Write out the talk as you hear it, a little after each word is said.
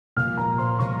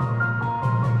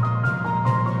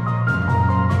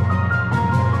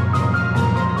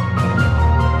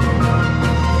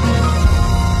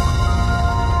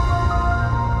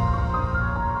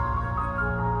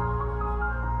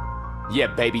Yeah,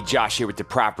 baby, Josh here with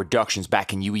DepriveD Productions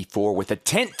back in UE4 with a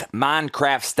 10th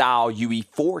Minecraft-style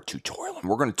UE4 tutorial. And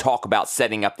we're going to talk about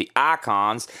setting up the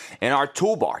icons in our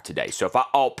toolbar today. So if I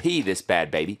Alt-P this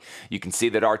bad baby, you can see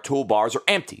that our toolbars are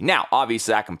empty. Now,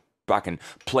 obviously, I can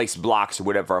place blocks or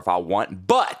whatever if I want,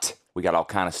 but we got all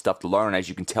kind of stuff to learn. As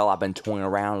you can tell, I've been toying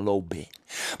around a little bit.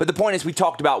 But the point is, we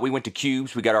talked about, we went to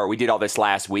cubes, we did all this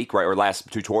last week, right, or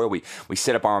last tutorial. We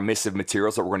set up our emissive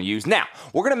materials that we're going to use. Now,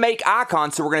 we're going to make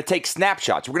icons, so we're going to take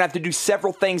snapshots. We're going to have to do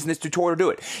several things in this tutorial to do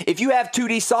it. If you have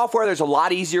 2D software, there's a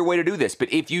lot easier way to do this.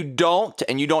 But if you don't,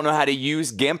 and you don't know how to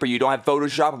use GIMP, or you don't have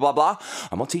Photoshop, blah, blah,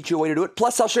 I'm going to teach you a way to do it.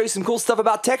 Plus, I'll show you some cool stuff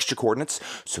about texture coordinates.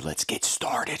 So let's get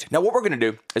started. Now, what we're going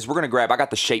to do is we're going to grab, I got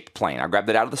the shape plane. I grabbed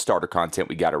it out of the starter content.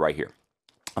 We got it right here.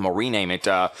 I'm going to rename it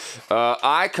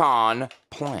icon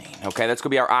plane. Okay, that's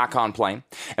going to be our icon plane.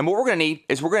 And what we're going to need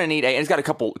is and it's got a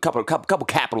couple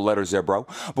capital letters there, bro.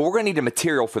 But we're going to need a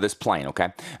material for this plane, okay?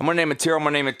 I'm going to name material, I'm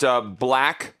going to name it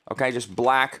black, okay, just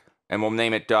black. And we'll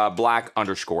name it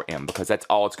black_M because that's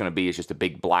all it's going to be is just a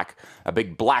big black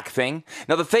thing.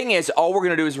 Now the thing is, all we're going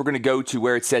to do is we're going to go to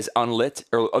where it says unlit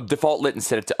or default lit and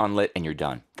set it to unlit, and you're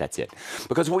done. That's it.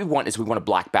 Because what we want is we want a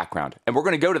black background, and we're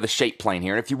going to go to the shape plane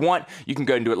here. And if you want, you can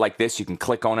go and do it like this. You can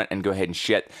click on it and go ahead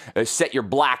and set your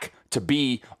black to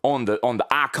be on the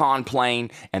icon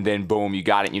plane, and then boom, you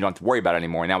got it, and you don't have to worry about it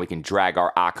anymore. Now we can drag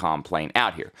our icon plane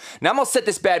out here. Now I'm gonna set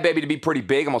this bad baby to be pretty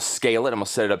big. I'm gonna scale it. I'm gonna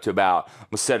set it up to about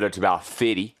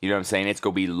 50. You know what I'm saying? It's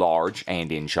gonna be large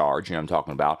and in charge. You know what I'm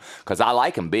talking about? Because I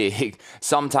like them big.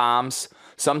 Sometimes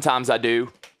I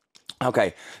do.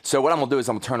 Okay, so what I'm gonna do is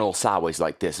I'm gonna turn it a little sideways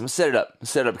like this. I'm gonna set it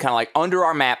up kind of like under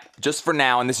our map just for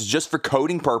now, and this is just for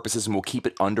coding purposes, and we'll keep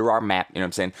it under our map, you know what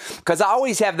I'm saying? Because I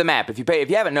always have the map. If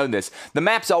you haven't known this, the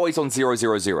map's always on 0,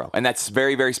 0, 0, and that's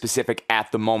very, very specific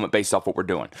at the moment based off what we're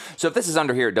doing. So if this is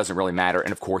under here, it doesn't really matter,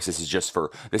 and of course this is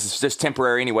just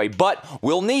temporary anyway, but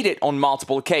we'll need it on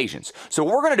multiple occasions. So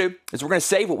what we're gonna do is we're gonna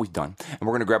save what we've done, and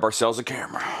we're gonna grab ourselves a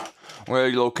camera. Well,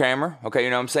 your little camera, okay, you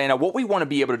know what I'm saying? Now, what we want to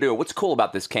be able to do, what's cool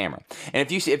about this camera, and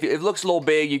if you see, if it looks a little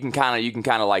big, you can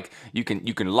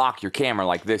lock your camera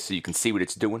like this so you can see what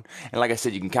it's doing. And like I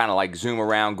said, you can kind of like zoom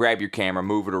around, grab your camera,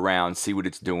 move it around, see what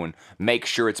it's doing, make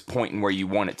sure it's pointing where you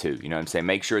want it to. You know what I'm saying?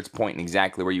 Make sure it's pointing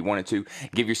exactly where you want it to.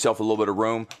 Give yourself a little bit of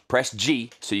room. Press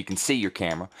G so you can see your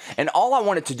camera. And all I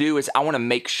want it to do is I want to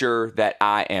make sure that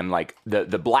I am like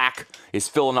the black is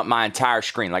filling up my entire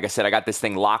screen. Like I said, I got this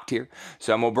thing locked here,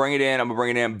 so I'm gonna bring it in.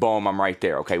 Boom, I'm right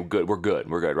there. Okay, good, we're good,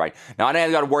 right? Now, I don't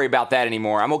got to worry about that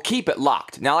anymore. I'm going to keep it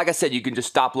locked. Now, like I said, you can just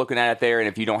stop looking at it there, and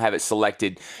if you don't have it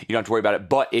selected, you don't have to worry about it.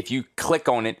 But if you click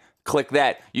on it, click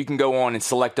that, you can go on and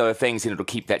select other things, and it'll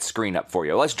keep that screen up for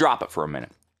you. Let's drop it for a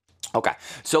minute. Okay,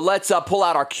 so let's pull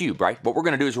out our cube, right? What we're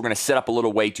going to do is we're going to set up a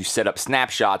little way to set up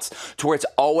snapshots to where it's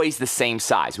always the same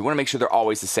size. We want to make sure they're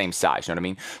always the same size, you know what I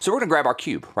mean? So we're going to grab our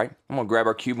cube, right? I'm going to grab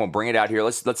our cube, I'm going to bring it out here.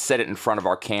 Let's set it in front of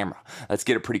our camera. Let's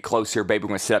get it pretty close here, baby. We're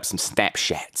going to set up some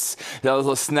snapshots.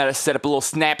 Let's set up a little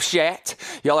snapshot.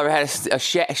 Y'all ever had a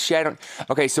shot?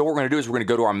 Okay, so what we're going to do is we're going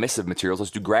to go to our emissive materials.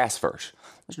 Let's do grass first.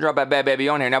 Let's drop that bad baby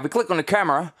on here. Now, if we click on the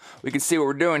camera, we can see what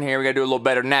we're doing here. We gotta do a little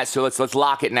better than that. So let's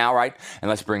lock it now, right? And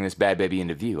let's bring this bad baby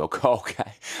into view.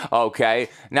 Okay.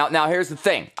 Now here's the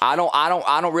thing. I don't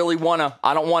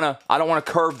wanna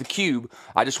curve the cube.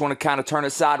 I just want to kind of turn it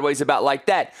sideways about like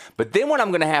that. But then what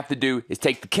I'm gonna have to do is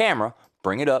take the camera,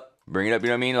 bring it up, you know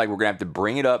what I mean? Like we're gonna have to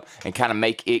bring it up and kind of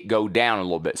make it go down a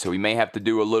little bit. So we may have to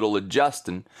do a little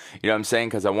adjusting, you know what I'm saying?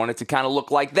 Because I want it to kind of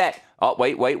look like that. Oh,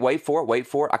 wait for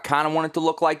it. I kind of want it to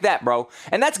look like that, bro.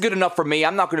 And that's good enough for me.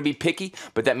 I'm not going to be picky,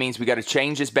 but that means we got to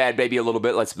change this bad baby a little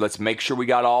bit. Let's make sure we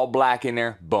got all black in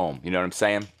there. Boom. You know what I'm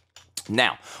saying?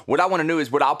 Now, what I want to do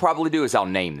is, what I'll probably do is I'll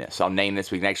name this.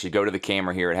 We can actually go to the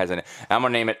camera here. I'm going to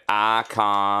name it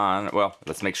icon. Well,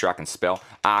 let's make sure I can spell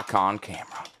icon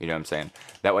camera. You know what I'm saying?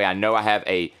 That way I know I have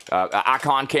a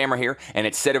icon camera here, and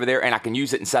it's set over there, and I can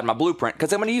use it inside my blueprint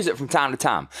because I'm going to use it from time to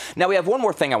time. Now, we have one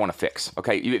more thing I want to fix.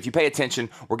 Okay, if you pay attention,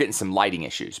 we're getting some lighting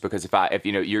issues because if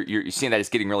you know you're seeing that it's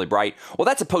getting really bright. Well,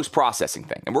 that's a post-processing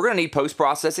thing, and we're going to need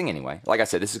post-processing anyway. Like I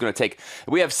said, this is going to take.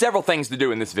 We have several things to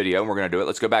do in this video, and we're going to do it.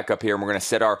 Let's go back up here, and we're going to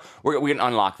set our. We can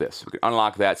unlock this. We can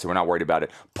unlock that, so we're not worried about it.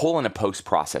 Pull in a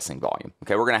post-processing volume.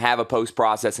 Okay, we're going to have a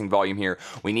post-processing volume here.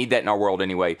 We need that in our world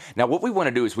anyway. Now, what we want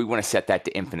to do is we want to set that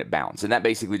to infinite bounds, and that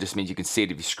basically just means you can see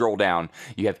it if you scroll down.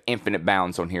 You have infinite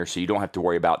bounds on here, so you don't have to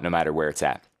worry about no matter where it's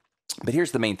at. But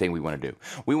here's the main thing we want to do.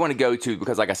 We want to go to,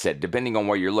 because like I said, depending on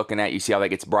where you're looking at, you see how that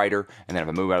gets brighter, and then if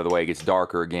I move out of the way, it gets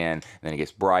darker again, and then it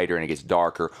gets brighter, and it gets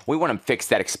darker. We want to fix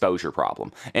that exposure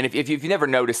problem. And if you've never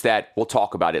noticed that, we'll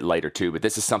talk about it later too, but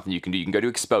this is something you can do. You can go to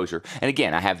exposure, and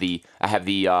again, I have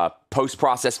the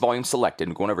post-process volume selected.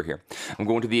 I'm going over here. I'm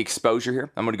going to the exposure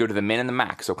here. I'm going to go to the min and the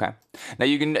max, okay? Now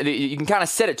you can kind of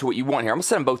set it to what you want here. I'm going to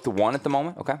set them both to 1 at the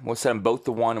moment, okay? We'll set them both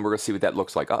to 1, and we're going to see what that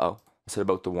looks like. Uh-oh. Set them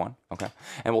both to 1, okay?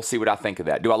 And we'll see what I think of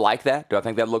that. Do I like that? Do I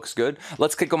think that looks good?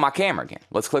 Let's click on my camera again.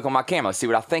 Let's click on my camera. Let's see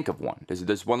what I think of one.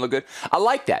 Does one look good? I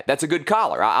like that. That's a good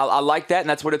collar. I like that, and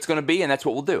that's what it's going to be, and that's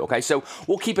what we'll do, okay? So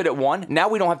we'll keep it at 1. Now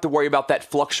we don't have to worry about that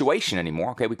fluctuation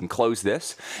anymore, okay? We can close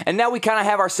this. And now we kind of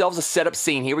have ourselves a setup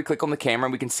scene here. We click on the camera,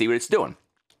 and we can see what it's doing.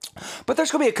 But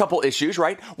there's going to be a couple issues,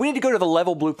 right? We need to go to the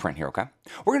level blueprint here, okay?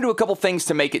 We're going to do a couple things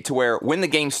to make it to where when the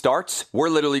game starts, we're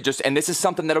literally just, and this is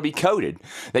something that'll be coded,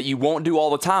 that you won't do all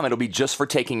the time. It'll be just for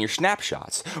taking your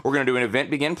snapshots. We're going to do an event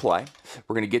begin play.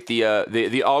 We're going to get the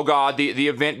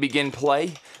event begin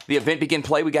play. The event begin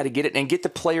play, we got to get it and get the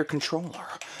player controller.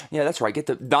 Yeah, that's right. Get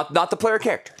the not the player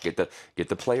character. Get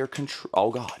the player control.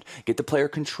 Oh God, get the player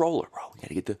controller, bro. You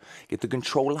gotta get the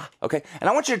controller. Okay, and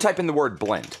I want you to type in the word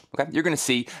blend. Okay, you're gonna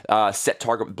see set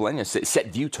target with blend. Set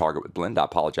view target with blend. I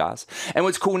apologize. And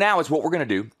what's cool now is what we're gonna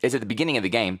do is at the beginning of the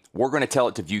game, we're gonna tell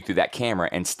it to view through that camera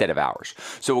instead of ours.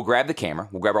 So we'll grab the camera.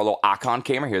 We'll grab our little icon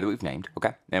camera here that we've named.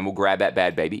 Okay, and we'll grab that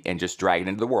bad baby and just drag it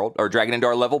into the world or drag it into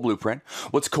our level blueprint.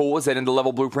 What's cool is that in the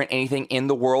level blueprint, anything in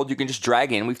the world you can just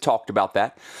drag in. We've talked about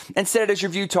that. And set it as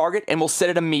your view target, and we'll set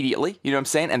it immediately. You know what I'm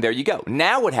saying? And there you go.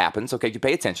 Now what happens, okay, you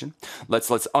pay attention. Let's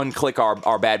unclick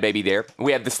our bad baby there.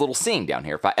 We have this little scene down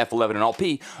here. If I F11 and Alt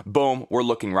P, boom, we're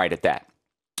looking right at that.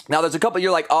 Now there's a couple,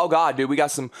 you're like, oh God, dude, we got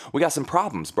some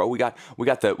problems, bro. We got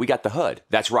the HUD.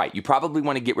 That's right. You probably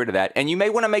want to get rid of that. And you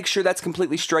may want to make sure that's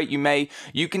completely straight.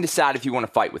 You can decide if you want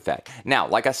to fight with that. Now,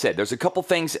 like I said, there's a couple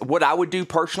things. What I would do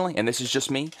personally, and this is just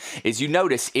me, is you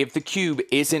notice if the cube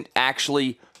isn't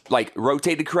actually like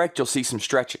rotated correct, you'll see some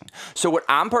stretching. So what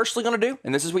I'm personally going to do,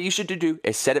 and this is what you should do,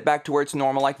 is set it back to where it's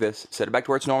normal like this. Set it back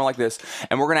to where it's normal like this.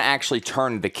 And we're going to actually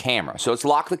turn the camera. So let's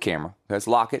lock the camera. Let's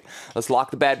lock it. Let's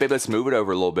lock the bad baby. Let's move it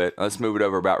over a little bit. Let's move it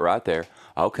over about right there.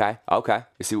 Okay. Okay.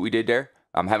 You see what we did there?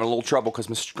 I'm having a little trouble because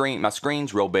my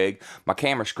screen's real big. My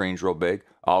camera screen's real big.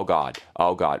 Oh God.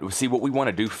 Oh God. See what we want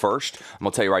to do first? I'm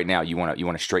gonna tell you right now, you want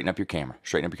to straighten up your camera.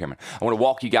 Straighten up your camera. I want to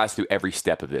walk you guys through every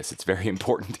step of this. It's very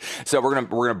important. So we're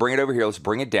gonna bring it over here. Let's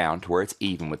bring it down to where it's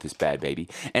even with this bad baby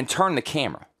and turn the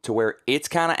camera to where it's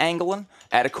kind of angling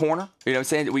at a corner. You know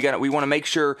what I'm saying? We want to make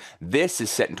sure this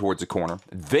is setting towards the corner.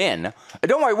 Then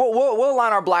don't worry, we'll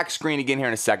align our black screen again here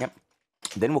in a second.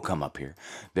 Then we'll come up here.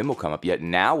 Then we'll come up yet.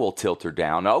 Now we'll tilt her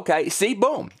down. Okay, see,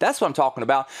 boom. That's what I'm talking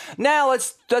about. Now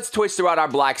let's twist throughout our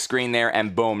black screen there,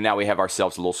 and boom, now we have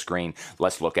ourselves a little screen.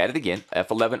 Let's look at it again.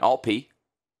 F11 Alt P.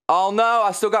 Oh no,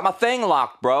 I still got my thing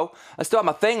locked, bro. I still have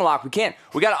my thing locked.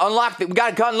 We gotta unlock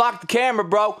the camera,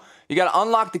 bro. You got to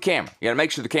unlock the camera. You got to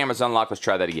make sure the camera's unlocked. Let's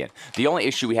try that again. The only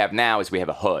issue we have now is we have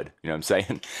a HUD. You know what I'm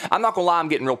saying? I'm not going to lie. I'm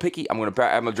getting real picky. I'm going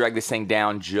to drag this thing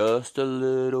down just a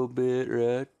little bit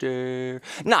right there.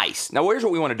 Nice. Now, here's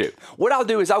what we want to do. What I'll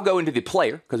do is I'll go into the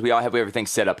player because we all have everything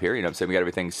set up here. You know what I'm saying? We got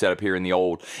everything set up here in the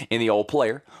old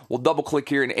player. We'll double click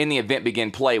here. And in the event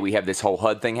begin play, we have this whole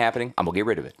HUD thing happening. I'm going to get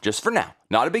rid of it just for now.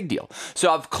 Not a big deal.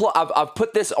 So I've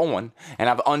put this on and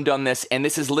I've undone this. And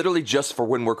this is literally just for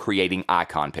when we're creating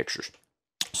icon pictures.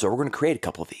 So we're going to create a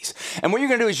couple of these. And what you're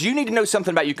going to do is you need to know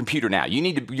something about your computer now.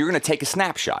 You're going to take a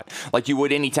snapshot like you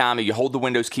would anytime you hold the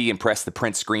Windows key and press the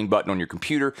print screen button on your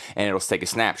computer and it'll take a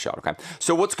snapshot, okay?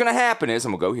 So what's going to happen is,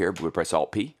 I'm going to go here, we'll press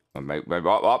Alt P.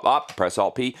 Press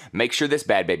Alt P, make sure this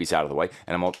bad baby's out of the way,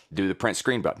 and I'm gonna do the print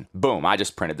screen button. Boom, I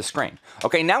just printed the screen.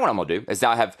 Okay, now what I'm gonna do is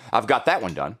I've got that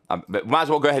one done. But might as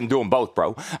well go ahead and do them both,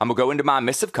 bro. I'm gonna go into my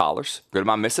emissive collars. Go to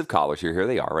my emissive collars. Here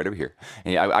they are, right over here.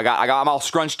 And I got them all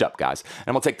scrunched up, guys. And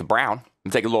I'm gonna take the brown. I'm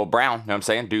gonna take a little brown, you know what I'm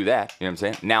saying? Do that, you know what I'm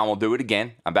saying? Now we'll do it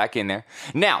again. I'm back in there.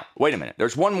 Now, wait a minute.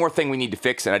 There's one more thing we need to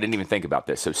fix, and I didn't even think about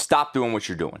this. So stop doing what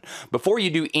you're doing. Before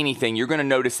you do anything, you're gonna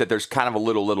notice that there's kind of a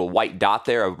little white dot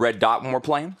there, a red dot when we're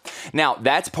playing. Now,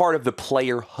 that's part of the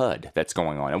player HUD that's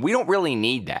going on, and we don't really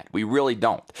need that. We really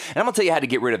don't. And I'm gonna tell you how to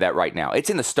get rid of that right now. It's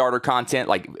in the starter content,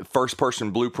 like first-person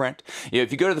blueprint. You know,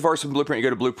 if you go to the first-person blueprint, you go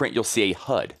to blueprint, you'll see a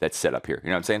HUD that's set up here. You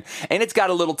know what I'm saying? And it's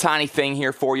got a little tiny thing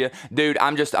here for you. Dude,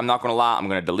 I'm not gonna lie, I'm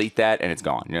gonna delete that and it's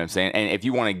gone. You know what I'm saying? And if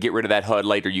you want to get rid of that HUD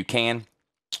later, you can.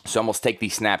 So I'm going to take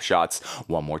these snapshots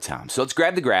one more time. So let's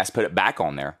grab the grass, put it back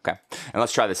on there, okay? And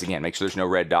let's try this again. Make sure there's no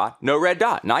red dot. No red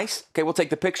dot. Nice. Okay, we'll take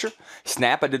the picture.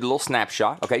 Snap. I did a little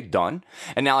snapshot. Okay, done.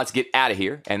 And now let's get out of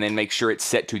here and then make sure it's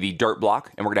set to the dirt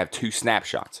block, and we're going to have 2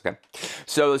 snapshots, okay?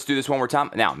 So let's do this one more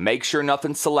time. Now, make sure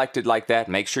nothing's selected like that.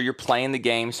 Make sure you're playing the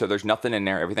game so there's nothing in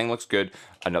there. Everything looks good.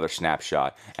 Another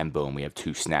snapshot, and boom, we have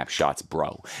 2 snapshots,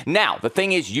 bro. Now, the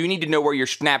thing is, you need to know where your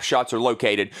snapshots are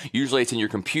located. Usually it's in your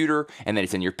computer, and then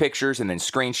it's in your pictures, and then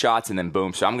screenshots, and then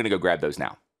boom. So I'm going to go grab those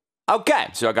now. Okay,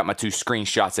 so I got my 2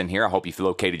 screenshots in here. I hope you've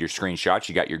located your screenshots.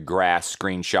 You got your grass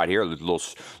screenshot here, a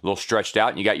little stretched out,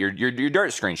 and you got your dirt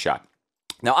screenshot.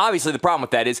 Now, obviously, the problem with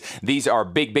that is these are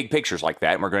big pictures like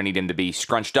that, and we're going to need them to be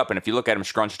scrunched up. And if you look at them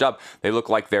scrunched up, they look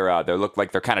like they're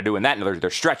kind of doing that, and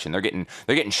they're stretching. They're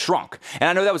getting shrunk. And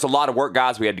I know that was a lot of work,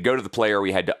 guys. We had to go to the player.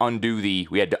 We had to undo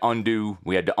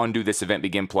this event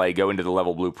begin play, go into the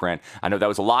level blueprint. I know that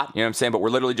was a lot. You know what I'm saying? But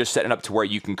we're literally just setting up to where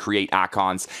you can create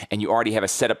icons, and you already have a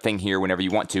setup thing here whenever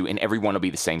you want to, and everyone will be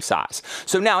the same size.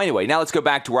 So now, anyway, now let's go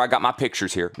back to where I got my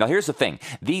pictures here. Now, here's the thing: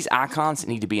 these icons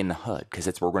need to be in the HUD because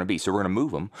that's where we're going to be. So we're going to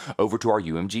move them over to our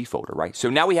UMG folder, right? So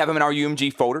now we have them in our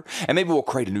UMG folder, and maybe we'll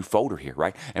create a new folder here,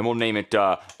 right? And we'll name it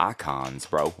icons,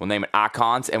 bro. We'll name it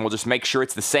icons, and we'll just make sure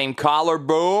it's the same color,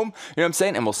 boom. You know what I'm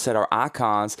saying? And we'll set our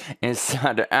icons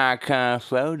inside the icon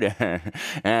folder.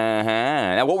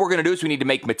 Now what we're gonna do is we need to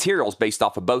make materials based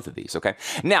off of both of these, okay?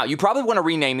 Now, you probably wanna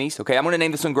rename these, okay? I'm gonna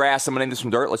name this one grass, I'm gonna name this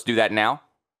one dirt. Let's do that now.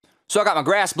 So I got my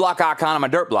grass block icon and my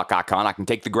dirt block icon. I can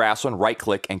take the grass one, right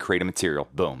click, and create a material.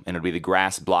 Boom. And it'll be the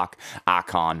grass block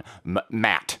icon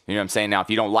matte. You know what I'm saying? Now, if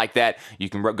you don't like that, you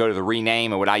can go to the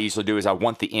rename. And what I usually do is I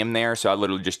want the M there. So I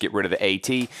literally just get rid of the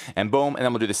AT and boom. And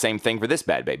then we'll do the same thing for this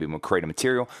bad baby. We'll create a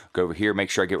material, go over here, make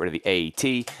sure I get rid of the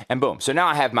AT, and boom. So now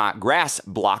I have my grass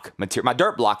block material, my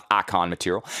dirt block icon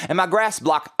material, and my grass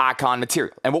block icon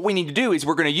material. And what we need to do is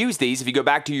we're going to use these. If you go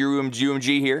back to your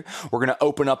UMG here, we're going to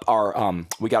open up our,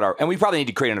 and we probably need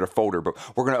to create another folder, but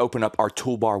we're going to open up our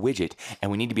toolbar widget,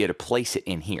 and we need to be able to place it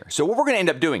in here. So what we're going to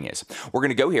end up doing is we're going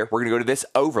to go here. We're going to go to this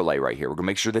overlay right here. We're going to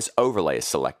make sure this overlay is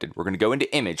selected. We're going to go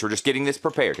into image. We're just getting this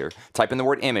prepared here. Type in the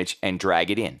word image and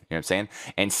drag it in. You know what I'm saying?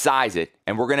 And size it.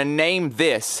 And we're going to name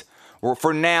this.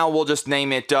 For now, we'll just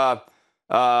name it. We'll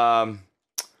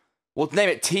name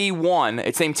it T1.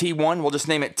 It's named T1. We'll just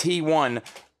name it T1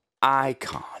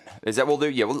 icon. Is that what we'll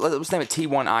do? Yeah, let's name it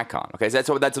T1 icon. Okay,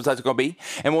 so that's what it's going to be.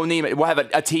 And we'll name it. We'll have a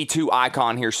T2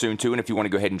 icon here soon too. And if you want to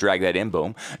go ahead and drag that in,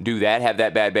 boom, do that. Have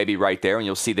that bad baby right there, and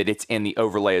you'll see that it's in the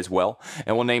overlay as well.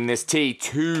 And we'll name this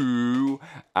T2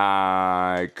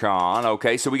 icon.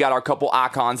 Okay, so we got our couple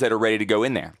icons that are ready to go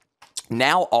in there.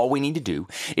 Now, all we need to do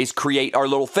is create our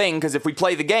little thing, because if we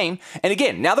play the game, and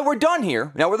again, now that we're done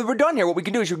here, what we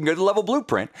can do is you can go to the level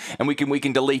blueprint, and we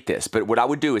can delete this. But what I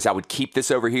would do is I would keep this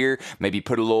over here, maybe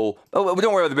put a little, don't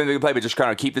worry about the big play, but just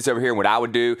kind of keep this over here. And what I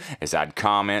would do is I'd do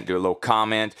a little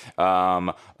comment,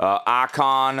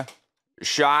 icon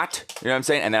shot, you know what I'm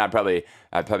saying? And then I'd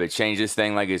probably change this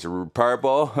thing like it's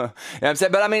purple. You know what I'm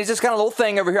saying? But I mean, it's just kind of a little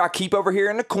thing over here I keep over here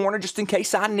in the corner just in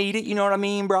case I need it. You know what I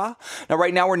mean, brah? Now,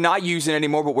 right now, we're not using it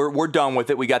anymore, but we're done with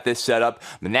it. We got this set up.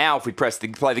 But now, if we play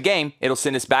the game, it'll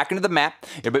send us back into the map.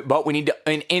 But we need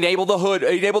to enable the hood.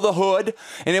 Enable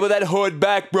that hood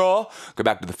back, brah. Go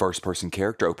back to the first-person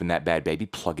character. Open that bad baby.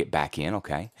 Plug it back in,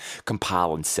 okay?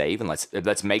 Compile and save. And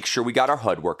let's make sure we got our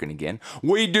HUD working again.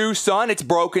 We do, son. It's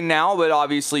broken now, but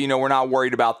obviously, we're not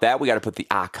worried about that. We got to put the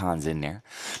icons in there.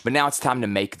 But now it's time to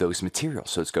make those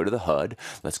materials. So let's go to the HUD.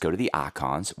 Let's go to the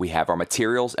icons. We have our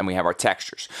materials and we have our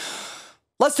textures.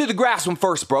 Let's do the grass one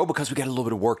first, bro, because we got a little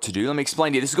bit of work to do. Let me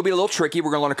explain to you. This is going to be a little tricky. We're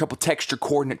going to learn a couple texture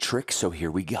coordinate tricks. So here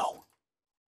we go.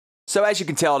 So as you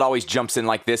can tell, it always jumps in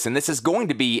like this, and this is going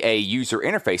to be a user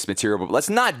interface material, but let's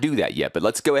not do that yet. But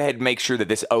let's go ahead and make sure that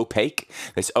this opaque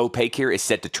here is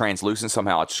set to translucent.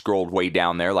 Somehow it's scrolled way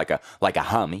down there like a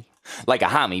hummy. Like a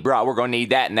hammy, bro. We're going to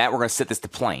need that and that. We're going to set this to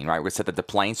plain, right? We're going to set that to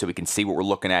plain so we can see what we're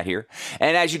looking at here.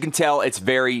 And as you can tell, it's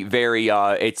very, very,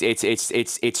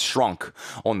 it's shrunk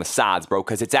on the sides, bro,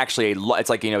 because it's actually,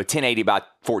 it's like, a 1080 by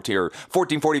 14 or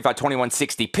 1440 by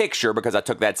 2160 picture because I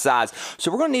took that size.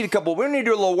 So we're going to need we're going to need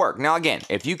to do a little work. Now, again,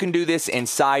 if you can do this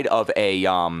inside of a,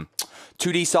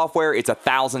 2D software, it's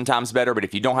 1,000 times better, but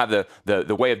if you don't have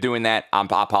the way of doing that, I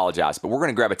apologize. But we're going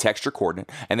to grab a texture coordinate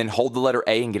and then hold the letter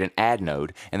A and get an add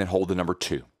node and then hold the number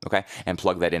 2, okay? And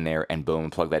plug that in there and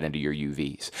boom, plug that into your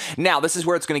UVs. Now, this is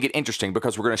where it's going to get interesting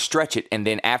because we're going to stretch it, and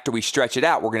then after we stretch it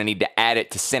out, we're going to need to add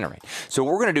it to center it. So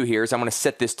what we're going to do here is I'm going to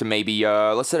set this to maybe,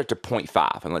 let's set it to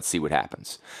 0.5 and let's see what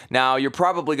happens. Now, you're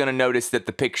probably going to notice that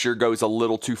the picture goes a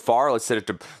little too far. Let's set it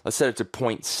to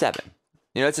 0.7.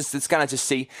 You know, it's kind of just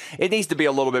see. It needs to be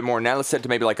a little bit more. Now let's set it to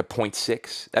maybe like a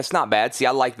 0.6. That's not bad. See,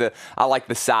 I like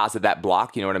the size of that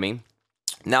block. You know what I mean?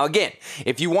 Now, again,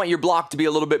 if you want your block to be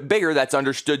a little bit bigger, that's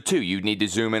understood too. You need to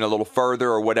zoom in a little further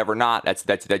or whatever not.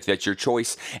 That's your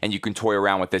choice, and you can toy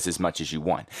around with this as much as you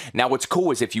want. Now, what's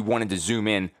cool is if you wanted to zoom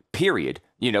in, period.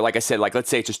 You know, like I said, like let's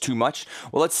say it's just too much.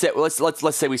 Well, let's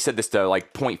say we set this to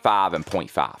like 0.5 and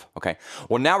 0.5. Okay.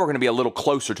 Well, now we're going to be a little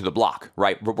closer to the block,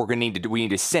 right? But we need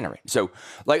to center it. So,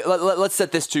 like let's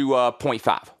set this to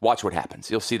 0.5. Watch what happens.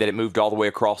 You'll see that it moved all the way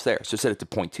across there. So set it to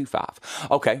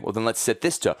 0.25. Okay. Well, then let's set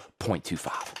this to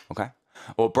 0.25. Okay.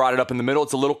 Well, it brought it up in the middle.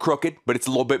 It's a little crooked, but it's a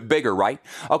little bit bigger, right?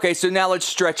 Okay, so now let's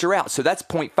stretch her out. So that's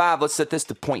 0.5. Let's set this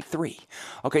to 0.3.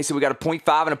 Okay, so we got a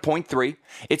 0.5 and a 0.3.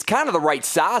 It's kind of the right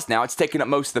size now. It's taking up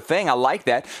most of the thing. I like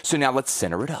that. So now let's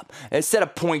center it up. Instead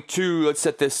of 0.2, let's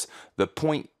set this the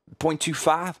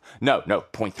 0.25. No,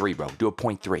 0.3, bro. Do a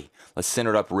 0.3. Let's center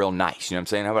it up real nice. You know what I'm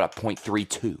saying? How about a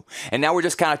 0.32? And now we're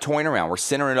just kind of toying around. We're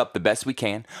centering it up the best we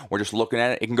can. We're just looking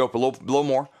at it. It can go up a little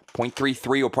more.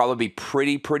 0.33 will probably be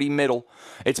pretty middle.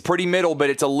 It's pretty middle, but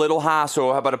it's a little high.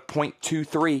 So how about a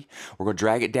 0.23? We're going to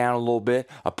drag it down a little bit.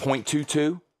 A 0.22. You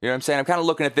know what I'm saying? I'm kind of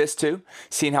looking at this too,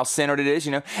 seeing how centered it is,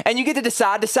 you know. And you get to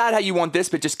decide how you want this,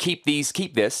 but just keep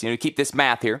this, you know, keep this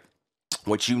math here.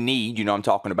 What you need, you know what I'm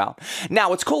talking about. Now,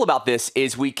 what's cool about this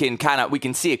is we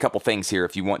can see a couple things here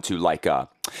if you want to, like,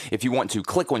 if you want to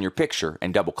click on your picture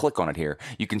and double click on it here,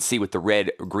 you can see what the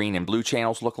red, green, and blue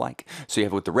channels look like. So you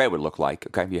have what the red would look like,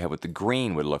 okay? You have what the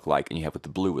green would look like, and you have what the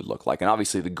blue would look like. And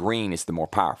obviously the green is the more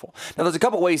powerful. Now, there's a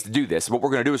couple ways to do this. What we're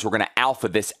going to do is we're going to alpha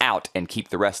this out and keep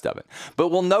the rest of it. But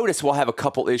we'll notice we'll have a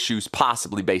couple issues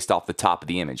possibly based off the top of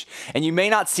the image. And you may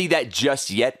not see that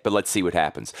just yet, but let's see what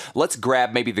happens. Let's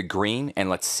grab maybe the green and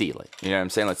let's seal it. You know what I'm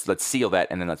saying? Let's seal that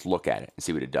and then let's look at it and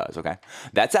see what it does, okay?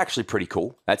 That's actually pretty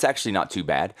cool. That's actually not too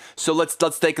bad. So let's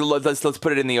take a look. Let's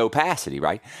put it in the opacity,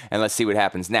 right? And let's see what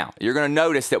happens now. You're going to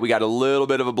notice that we got a little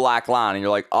bit of a black line and you're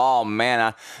like, "Oh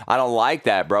man, I don't like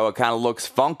that, bro. It kind of looks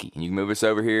funky." And you can move us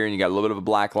over here and you got a little bit of a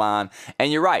black line.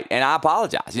 And you're right. And I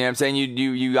apologize. You know what I'm saying?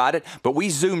 You got it. But we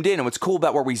zoomed in, and what's cool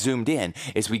about where we zoomed in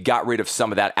is we got rid of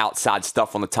some of that outside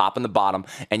stuff on the top and the bottom,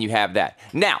 and you have that.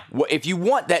 Now, if you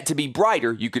want that to be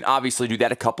brighter, you can obviously do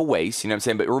that a couple ways, you know what I'm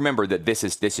saying? But remember that this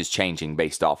is changing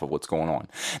based off of what's going on.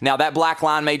 Now, that black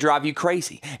line may drive you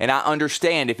crazy, and I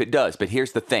understand if it does, but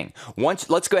here's the thing.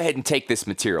 Let's go ahead and take this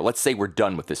material. Let's say we're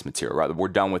done with this material, right? We're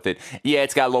done with it. Yeah,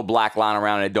 it's got a little black line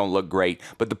around it. It don't look great,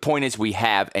 but the point is we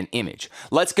have an image.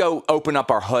 Let's go open up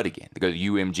our HUD again. Go to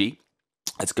UMG.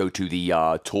 Let's go to the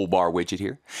toolbar widget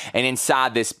here, and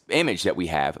inside this image that we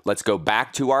have, let's go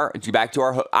back to our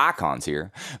icons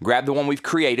here. Grab the one we've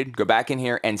created, go back in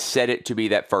here, and set it to be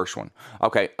that first one.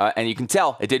 Okay, and you can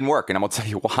tell it didn't work, and I'm gonna tell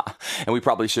you why. And we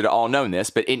probably should have all known this,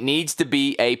 but it needs to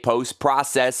be a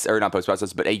post-process, or not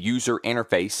post-process, but a user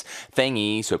interface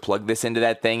thingy. So plug this into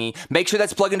that thingy. Make sure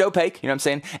that's plugged into opaque. You know what I'm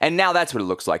saying? And now that's what it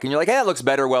looks like. And you're like, "Hey, that looks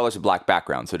better." Well, there's a black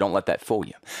background, so don't let that fool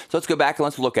you. So let's go back and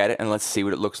let's look at it, and let's see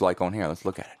what it looks like on here. Let's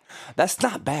look at it. That's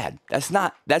not bad. That's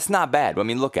not bad. I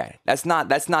mean, look at it. That's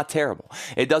not terrible.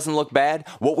 It doesn't look bad.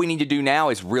 What we need to do now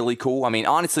is really cool. I mean,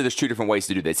 honestly, there's two different ways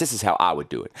to do this. This is how I would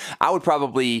do it. I would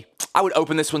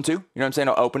open this one too. You know what I'm saying?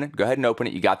 I'll open it. Go ahead and open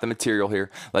it. You got the material here.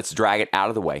 Let's drag it out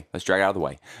of the way. Let's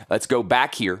go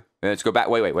back here. Let's go back.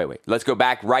 Wait. Let's go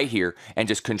back right here and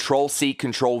just Control-C,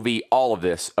 Control-V, all of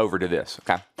this over to this,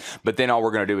 okay? But then all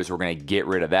we're going to do is we're going to get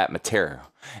rid of that material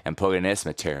and put in this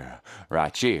material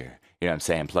right here. You know what I'm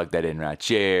saying? Plug that in right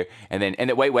here. And then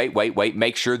wait.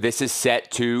 Make sure this is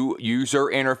set to user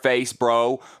interface,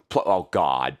 bro. Oh,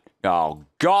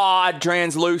 God,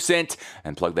 translucent.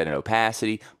 And plug that in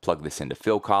opacity. Plug this into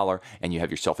fill color. And you have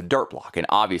yourself a dirt block. And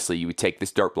obviously, you would take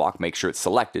this dirt block, make sure it's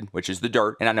selected, which is the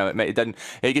dirt. And I know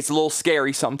it gets a little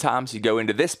scary sometimes. You go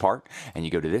into this part, and you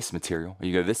go to this material.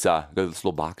 You go to this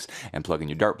little box, and plug in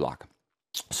your dirt block.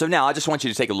 So now I just want you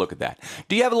to take a look at that.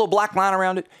 Do you have a little black line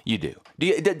around it? You do.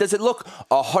 Does it look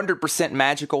 100%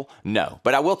 magical? No.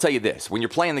 But I will tell you this. When you're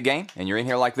playing the game and you're in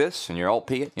here like this and you're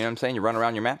Alt-P it, you know what I'm saying? You run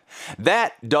around your map.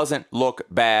 That doesn't look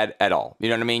bad at all. You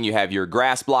know what I mean? You have your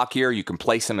grass block here. You can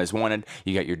place them as wanted.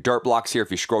 You got your dirt blocks here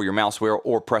if you scroll your mouse wheel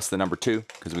or press the number 2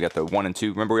 because we got the 1 and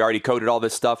 2. Remember, we already coded all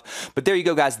this stuff. But there you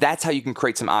go, guys. That's how you can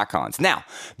create some icons. Now,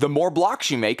 the more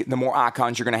blocks you make, the more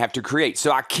icons you're going to have to create.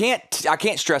 So I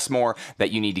can't stress more that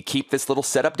you need to keep this little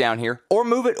setup down here or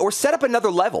move it or set up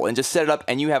another level and just set it up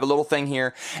and you have a little thing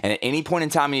here, and at any point in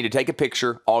time you need to take a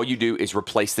picture. All you do is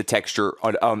replace the texture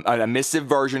on an emissive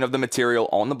version of the material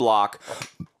on the block,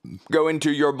 go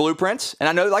into your blueprints. And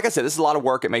I know, like I said, this is a lot of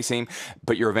work, it may seem,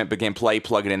 but your event begin play,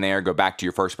 plug it in there, go back to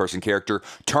your first person character,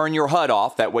 turn your HUD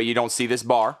off, that way you don't see this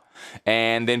bar.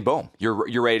 And then boom,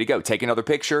 you're ready to go. Take another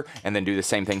picture and then do the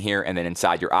same thing here. And then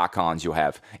inside your icons, you'll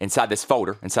have, inside this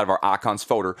folder, inside of our icons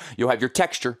folder, you'll have your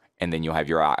texture and then you'll have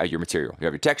your material. You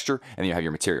have your texture and then you have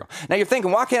your material. Now you're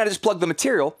thinking, why can't I just plug the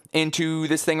material into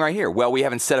this thing right here? Well, we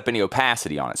haven't set up any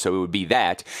opacity on it, so it would be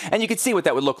that. And you can see what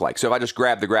that would look like. So if I just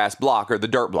grab the grass block or the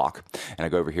dirt block and I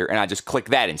go over here and I just click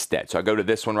that instead. So I go to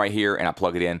this one right here and I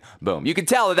plug it in, boom. You can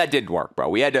tell that that didn't work, bro.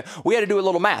 We had to do a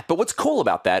little math. But what's cool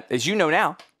about that is, you know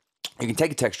now, you can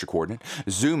take a texture coordinate,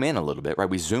 zoom in a little bit, right?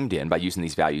 We zoomed in by using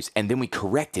these values, and then we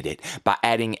corrected it by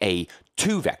adding a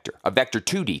vector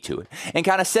 2D to it, and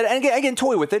kind of set it, and again,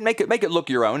 toy with it, make it look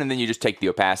your own, and then you just take the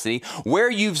opacity where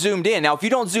you've zoomed in. Now, if you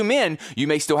don't zoom in, you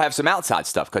may still have some outside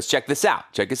stuff, because check this out.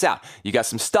 You got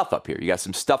some stuff up here. You got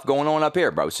some stuff going on up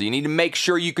here, bro. So you need to make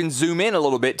sure you can zoom in a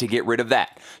little bit to get rid of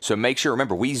that. So make sure,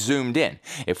 remember, we zoomed in.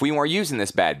 If we weren't using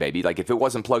this bad baby, like if it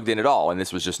wasn't plugged in at all, and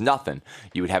this was just nothing,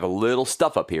 you would have a little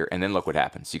stuff up here, and then look what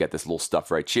happens. You got this little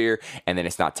stuff right here, and then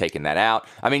it's not taking that out.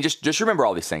 I mean, just remember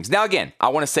all these things. Now, again, I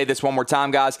want to say this one more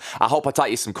time, guys. I hope I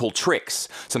taught you some cool tricks,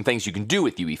 some things you can do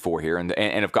with UE4 here,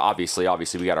 and obviously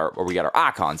we got our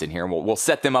icons in here, and we'll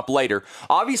set them up later.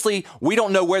 Obviously, we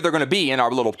don't know where they're going to be in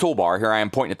our little toolbar. Here I am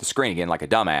pointing at the screen again like a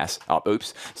dumbass. Oh,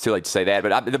 oops, it's too late to say that.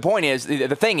 But the point is, the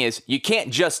thing is, you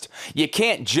can't just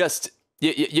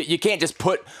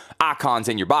put icons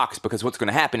in your box, because what's going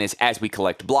to happen is, as we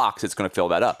collect blocks, it's going to fill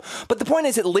that up. But the point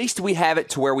is, at least we have it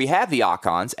to where we have the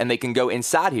icons and they can go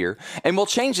inside here, and we'll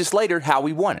change this later how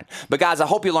we want it. But guys, I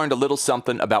hope you learned a little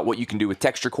something about what you can do with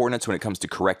texture coordinates when it comes to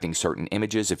correcting certain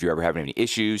images if you're ever having any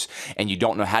issues and you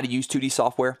don't know how to use 2D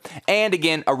software. And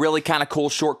again, a really kind of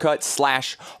cool shortcut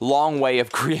 / long way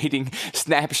of creating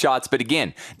snapshots. But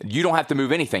again, you don't have to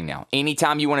move anything now.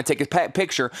 Anytime you want to take a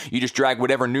picture, you just drag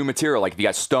whatever new material, like if you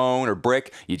got stone or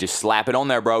brick, you just slap it on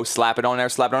there, bro. Slap it on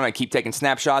there, keep taking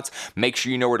snapshots. Make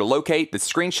sure you know where to locate the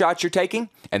screenshots you're taking,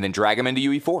 and then drag them into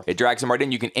UE4. It drags them right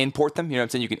in. You can import them. You know what I'm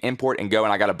saying? You can import and go,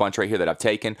 and I got a bunch right here that I've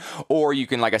taken. Or you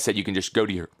can, like I said, you can just go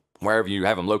to your wherever you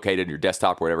have them located, your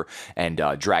desktop or whatever, and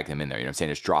drag them in there. You know what I'm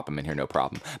saying? Just drop them in here, no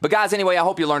problem. But guys, anyway, I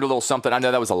hope you learned a little something. I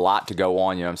know that was a lot to go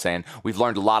on, you know what I'm saying? We've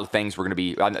learned a lot of things. We're going to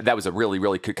be, that was a really,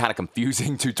 really kind of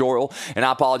confusing tutorial, and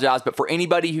I apologize. But for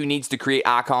anybody who needs to create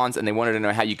icons and they wanted to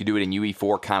know how you could do it in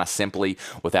UE4 kind of simply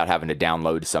without having to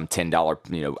download some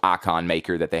 $10, icon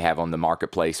maker that they have on the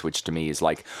marketplace, which to me is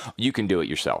like, you can do it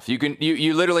yourself.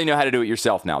 You literally know how to do it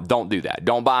yourself now. Don't do that.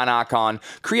 Don't buy an icon.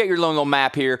 Create your little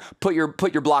map here. Put your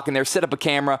block in there, set up a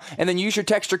camera, and then use your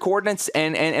texture coordinates,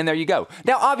 and there you go.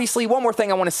 Now, obviously, one more thing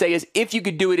I want to say is, if you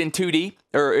could do it in 2D,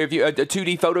 or if you a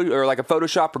 2D photo, or like a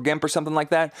Photoshop or GIMP or something like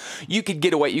that, you could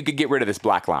get rid of this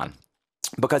black line,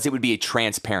 because it would be a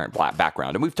transparent black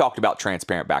background. And we've talked about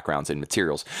transparent backgrounds in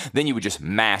materials. Then you would just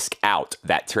mask out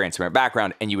that transparent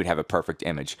background and you would have a perfect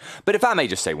image. But if I may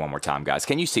just say one more time, guys,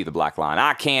 can you see the black line?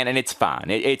 I can, and it's fine.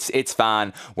 It's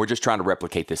fine. We're just trying to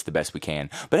replicate this the best we can.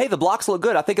 But hey, the blocks look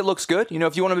good. I think it looks good.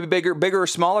 If you want to be bigger or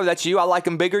smaller, that's you. I like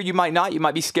them bigger. You might not. You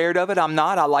might be scared of it. I'm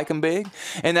not. I like them big.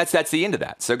 And that's the end of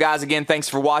that. So guys, again, thanks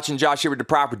for watching. Josh here with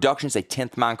DepriveD Productions, a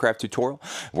 10th Minecraft tutorial.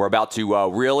 We're about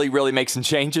to really make some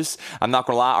changes. I'm not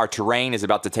going to lie, our terrain is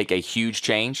about to take a huge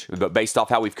change, but based off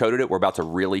how we've coded it, we're about to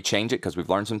really change it because we've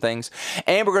learned some things.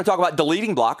 And we're going to talk about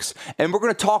deleting blocks, and we're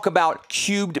going to talk about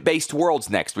cubed-based worlds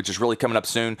next, which is really coming up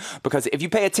soon, because if you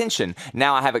pay attention,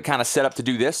 now I have it kind of set up to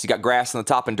do this. You got grass on the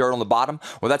top and dirt on the bottom.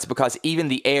 Well, that's because even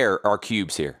the air are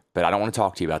cubes here. But I don't want to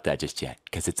talk to you about that just yet,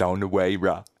 because it's on the way,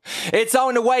 bro. It's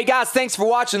on the way, guys. Thanks for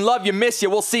watching. Love you, miss you.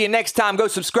 We'll see you next time. Go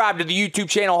subscribe to the YouTube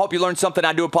channel. Hope you learned something.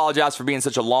 I do apologize for being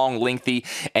such a long, lengthy,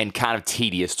 and kind of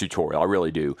tedious tutorial. I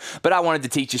really do. But I wanted to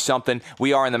teach you something.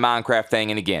 We are in the Minecraft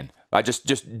thing, and again, I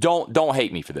just don't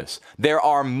hate me for this. There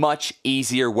are much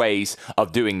easier ways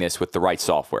of doing this with the right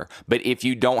software. But if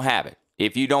you don't have it,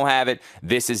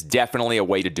 this is definitely a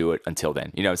way to do it until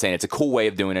then. You know what I'm saying? It's a cool way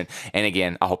of doing it. And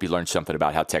again, I hope you learned something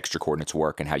about how texture coordinates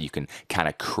work and how you can kind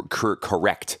of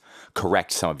correct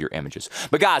some of your images.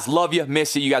 But guys, love you,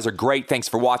 miss you. You guys are great. Thanks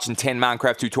for watching 10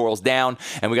 Minecraft tutorials down.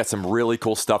 And we got some really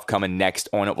cool stuff coming next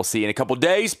on it. We'll see you in a couple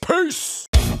days. Peace!